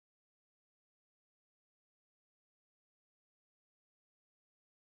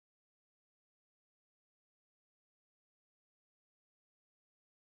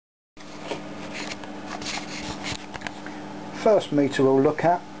First meter we'll look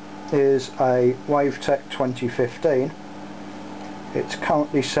at is a Wavetek 2015. It's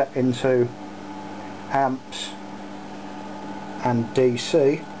currently set into amps and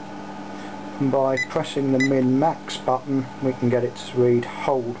DC, and by pressing the min max button we can get it to read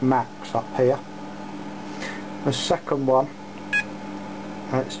hold max up here. The second one,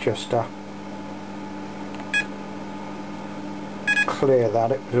 let's just clear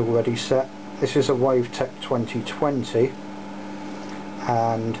that, it was already set. This is a Wavetek 2020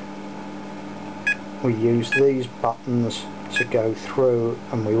 and we use these buttons to go through,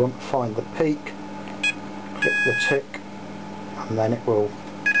 and we want to find the peak, click the tick, and then it will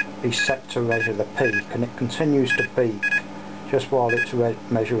be set to measure the peak, and it continues to beep just while it's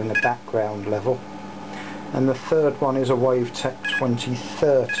measuring the background level. And the third one is a Wavetek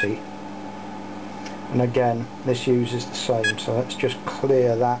 2030, and again this uses the same, so let's just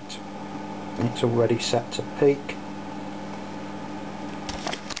clear that. It's already set to peak,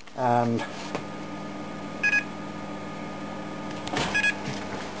 and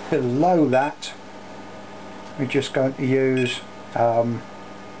below that we're just going to use a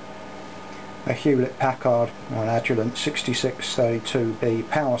Hewlett-Packard or an Agilent 6632B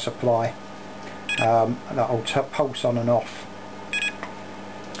power supply that will pulse on and off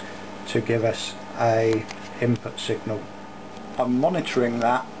to give us a input signal. I'm monitoring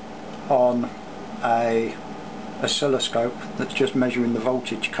that on a oscilloscope that's just measuring the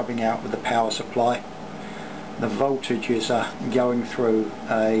voltage coming out with the power supply. The voltage is going through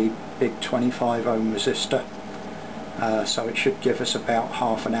a big 25 ohm resistor, so it should give us about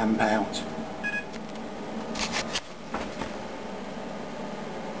half an amp out.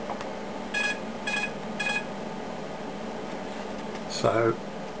 So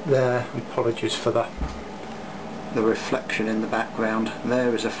there, apologies for the reflection in the background,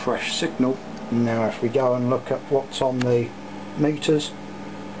 there is a fresh signal. Now if we go and look at what's on the meters,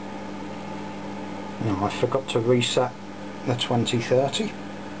 now I forgot to reset the 2030.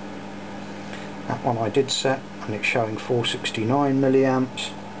 That one I did set and it's showing 469 milliamps.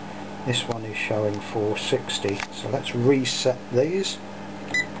 This one is showing 460, so let's reset these.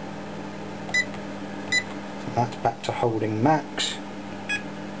 So that's back to holding max,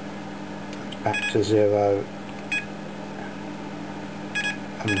 back to 0,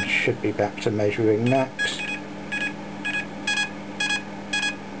 and should be back to measuring max.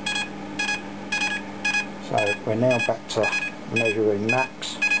 So we're now back to measuring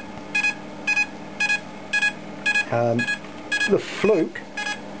max. The fluke,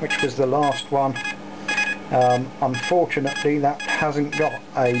 which was the last one, unfortunately that hasn't got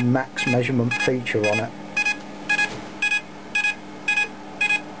a max measurement feature on it.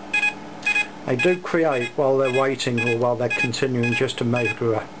 They do create while they're waiting or while they're continuing just to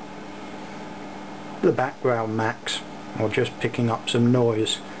measure the background max or just picking up some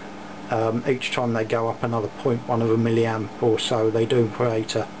noise. Each time they go up another 0.1 of a milliamp or so, they do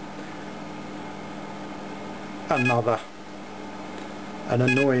create an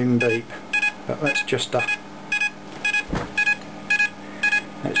annoying beep. But let's just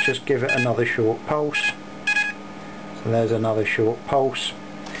give it another short pulse. So there's another short pulse,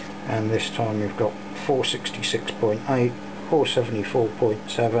 and this time we've got 466.8,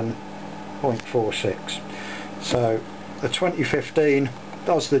 474.7, 0.46. So the 2015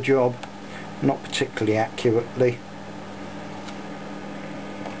 does the job, not particularly accurately,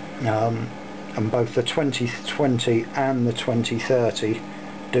 and both the 2020 and the 2030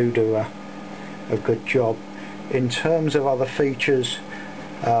 do a good job. In terms of other features,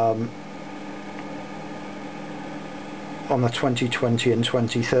 on the 2020 and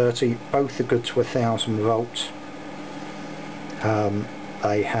 2030 both are good to 1000 volts.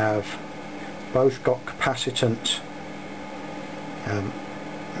 They have both got capacitance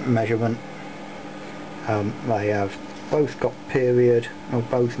measurement. They have both got period, or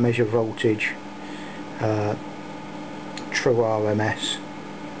both measure voltage, true RMS,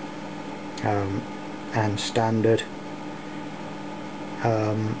 and standard.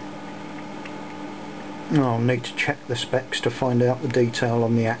 I'll need to check the specs to find out the detail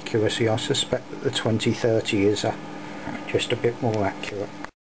on the accuracy. I suspect that the 2030 is just a bit more accurate.